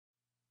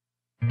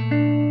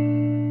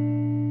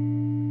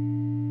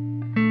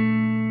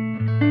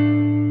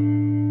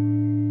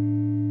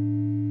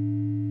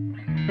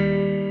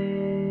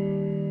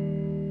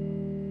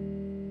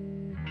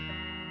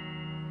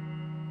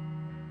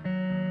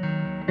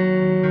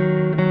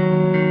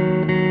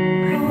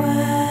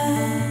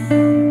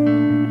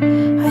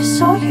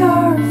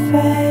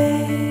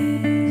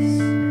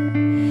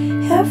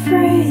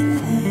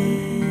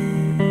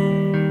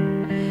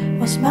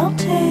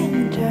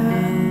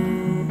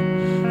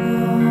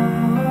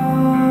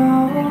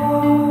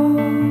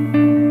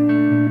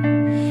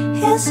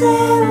Was it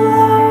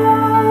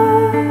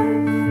love,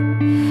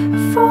 a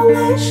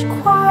foolish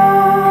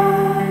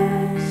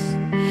quest?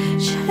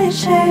 Should it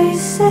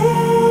chasing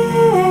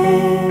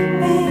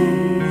me?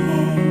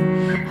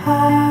 I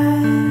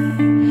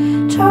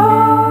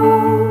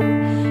don't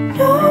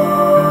know.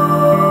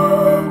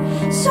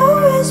 So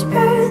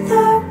whisper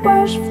the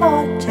words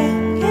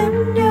floating in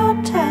your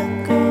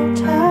tangled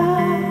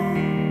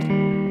tide.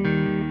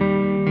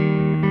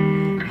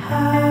 I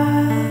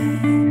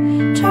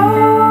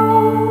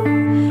don't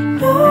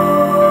know.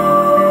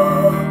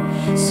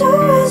 So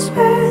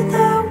whisper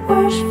the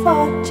words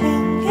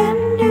floating in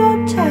your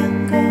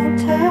tangled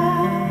tide.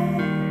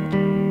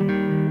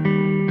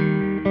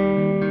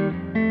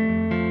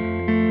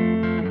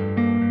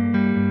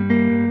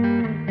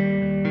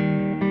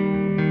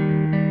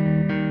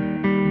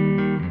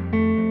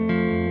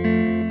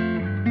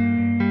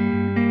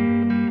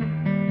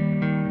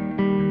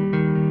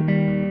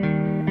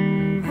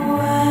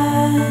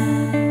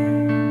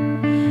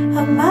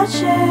 When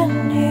imagine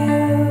you,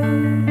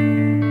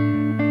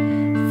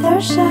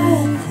 there's a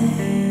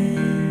thing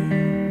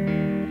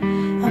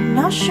I'm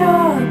not sure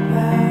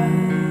about.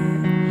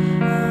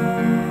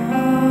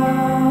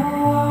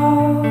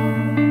 Oh,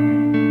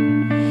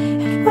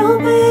 it will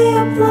be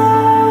a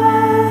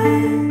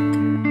blank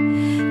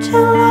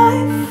till I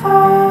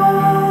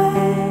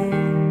find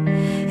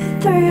it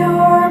through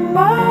your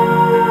mouth.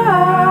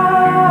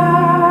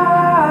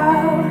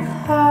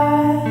 I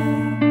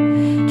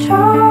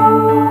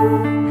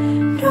don't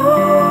know.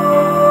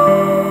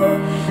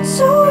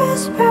 So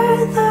whisper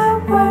the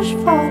words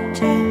for